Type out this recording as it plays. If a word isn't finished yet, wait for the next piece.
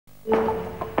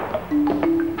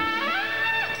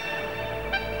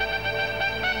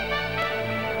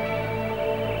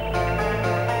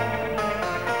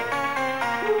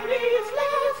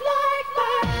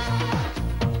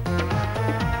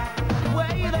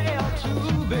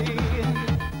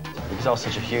because I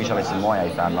was such a huge Alison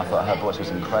Moyet fan, and I thought her voice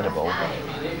was incredible.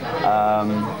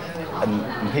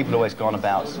 And people always gone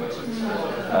about,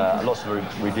 lots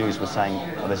of reviews were saying,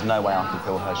 oh, there's no way I can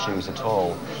fill her shoes at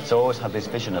all. So I always had this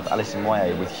vision of Alison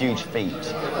Moyet with huge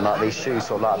feet, and like these shoes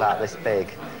sort of like that, this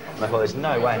big. And I thought, there's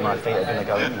no way my feet are going to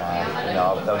go in there. You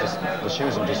know, the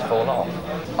shoes will just fall off.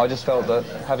 I just felt that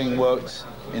having worked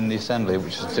in the Assembly,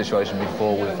 which is a situation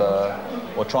before with,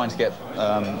 or trying to get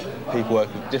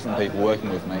different people working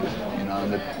with me, you know,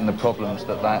 and the problems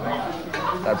that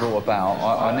brought about,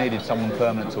 I needed someone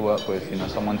permanent to work with, you know,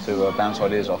 someone to bounce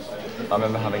ideas off. I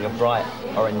remember having a bright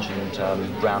orange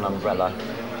and brown umbrella,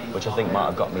 which I think might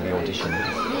have got me the audition.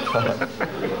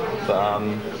 But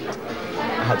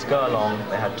I had to go along.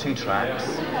 They had 2 tracks.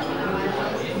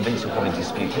 Vince will probably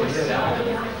dispute this.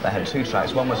 They had 2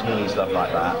 tracks. One was Who Needs Love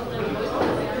Like That,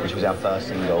 which was our first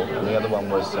single, and the other one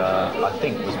was, I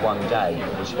think, was One Day,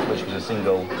 which was a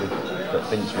single that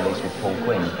Vince released with Paul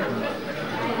Quinn.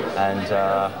 And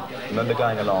I remember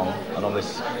going along, and on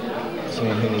this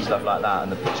singing Who Needs Love Like That,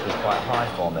 and the pitch was quite high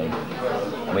for me,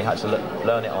 and we had to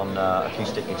learn it on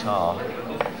acoustic guitar,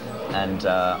 and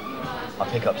I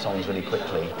pick up songs really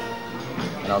quickly.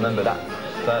 And I remember that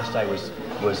first day was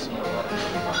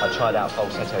I tried out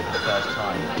falsetto for the first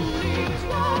time.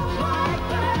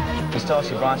 We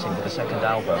started writing for the second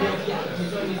album,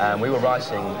 and we were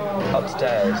writing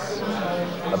upstairs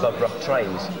above Rough Trays.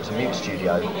 It was a mute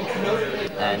studio,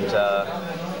 and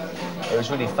it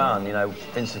was really fun. You know,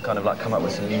 Vince had kind of like come up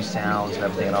with some new sounds and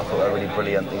everything, and I thought they were really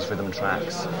brilliant, these rhythm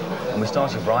tracks. And we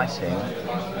started writing,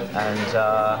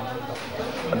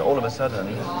 and all of a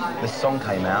sudden, this song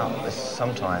came out, this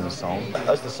Sometimes song.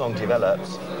 As the song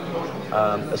developed,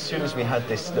 as soon as we had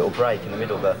this little break in the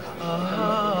middle,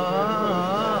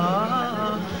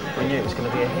 we knew it was going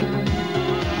to be a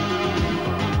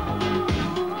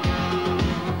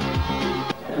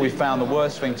hit. We found the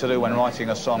worst thing to do when writing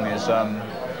a song is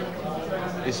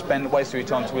waste your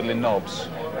time twiddling knobs,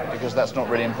 because that's not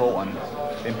really important.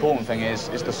 The important thing is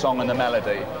the song and the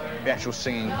melody, the actual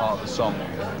singing part of the song.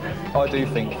 I do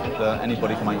think that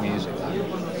anybody can make music.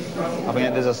 I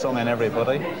think there's a song in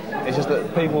everybody. It's just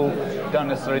that people don't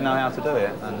necessarily know how to do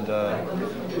it, and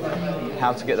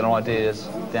how to get their ideas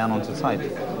down onto tape.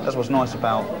 That's what's nice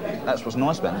about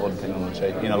modern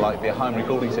technology. You know, like the home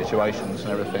recording situations and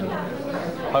everything.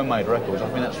 Homemade records, I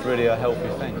think that's really a healthy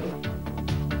thing.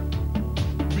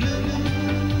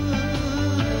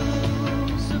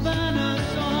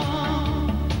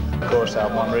 The chorus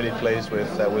album I'm really pleased with.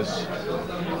 There was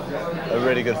a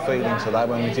really good feeling to that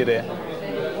when we did it.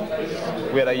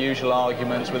 We had our usual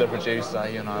arguments with the producer,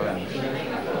 you know, and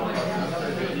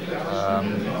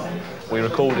we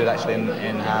recorded actually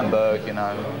in Hamburg, you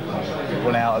know,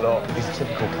 went out a lot. He's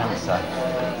typical Cancer,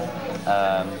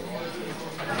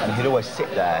 and he'd always sit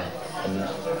there and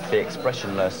be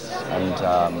expressionless and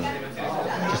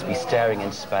just be staring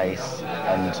into space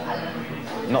and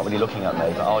not really looking at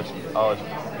me, but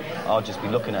I'd just be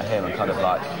looking at him and kind of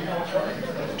like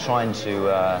trying to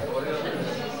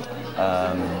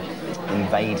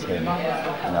invade him,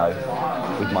 you know,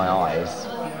 with my eyes.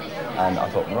 And I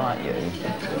thought, right, you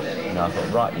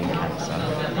Cancer,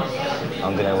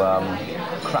 I'm going to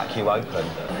crack you open.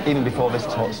 Even before this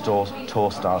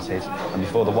tour started, and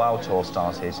before the Wild Tour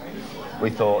started, we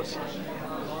thought,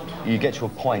 you get to a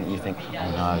point you think,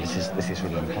 oh no, this is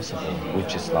really impossible.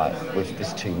 This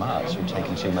is too much. We've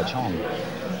taken too much on.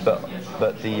 But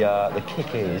the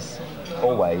kick is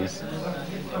always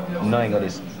knowing that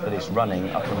it's running,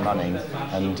 up and running,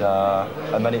 and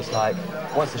then it's like,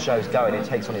 once the show's going, it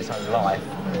takes on its own life,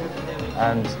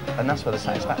 and that's where the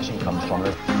satisfaction comes from.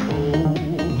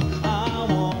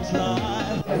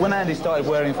 When Andy started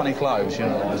wearing funny clothes, you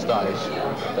know, on the stage,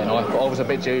 then I was a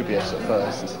bit dubious at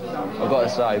first, I've got to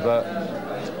say, but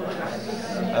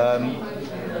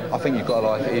I think you've got to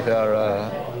like either,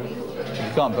 if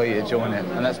you can't beat it, join it,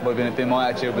 and that's been my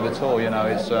attitude with the tour, you know,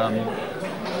 it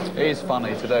is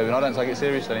funny to do, and I don't take it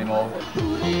seriously anymore.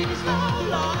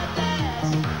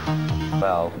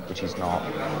 Well, which he's not,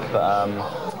 but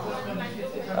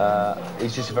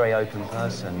he's just a very open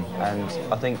person, and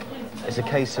I think it's a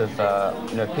case of,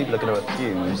 you know, if people are going to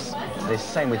accuse, the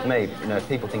same with me, you know, if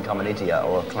people think I'm an idiot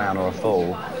or a clown or a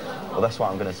fool, well, that's what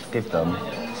I'm going to give them,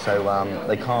 so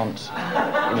they can't,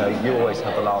 you know, you always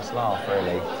have the last laugh,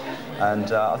 really.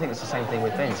 And I think it's the same thing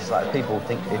with Vince. It's like if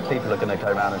people are going to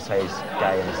go around and say he's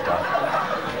gay and stuff,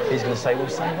 he's going to say, well,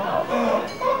 say what?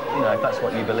 You know, if that's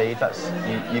what you believe,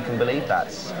 you can believe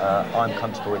that. I'm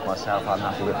comfortable with myself, I'm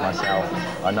happy with myself,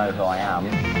 I know who I am.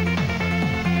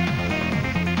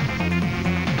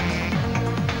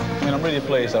 mean, I'm really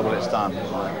pleased at what it's done,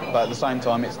 but at the same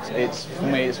time, it's for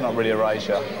me, it's not really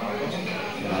Erasure.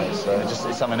 You know,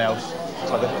 it's something else.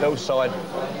 It's like a little side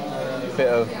bit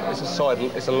of,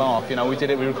 it's a laugh. You know, we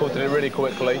recorded it really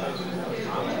quickly,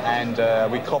 and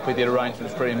we copied the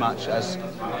arrangements pretty much as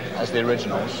the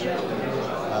originals.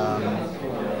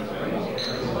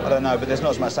 I don't know, but there's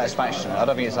not as much satisfaction. I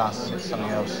don't think it's us, it's something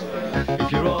else.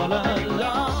 If you're all alone,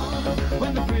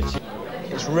 when the bridge...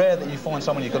 It's rare that you find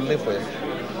someone you can live with,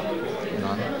 you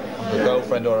know, a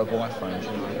girlfriend or a boyfriend, you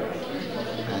know.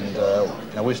 And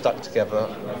you know, we've stuck together,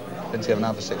 been together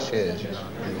now for 6 years, you know.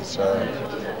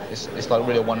 It's like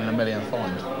really a 1 in a million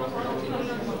find.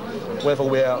 Whether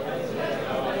we're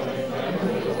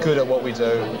good at what we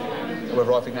do,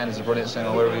 whether I think Andy's a brilliant singer,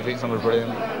 or whether he thinks I'm a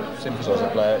brilliant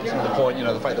synthesizer player, it's the point, you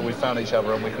know, the fact that we found each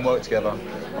other and we can work together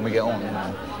and we get on, you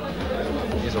know,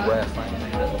 is a rare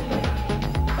thing.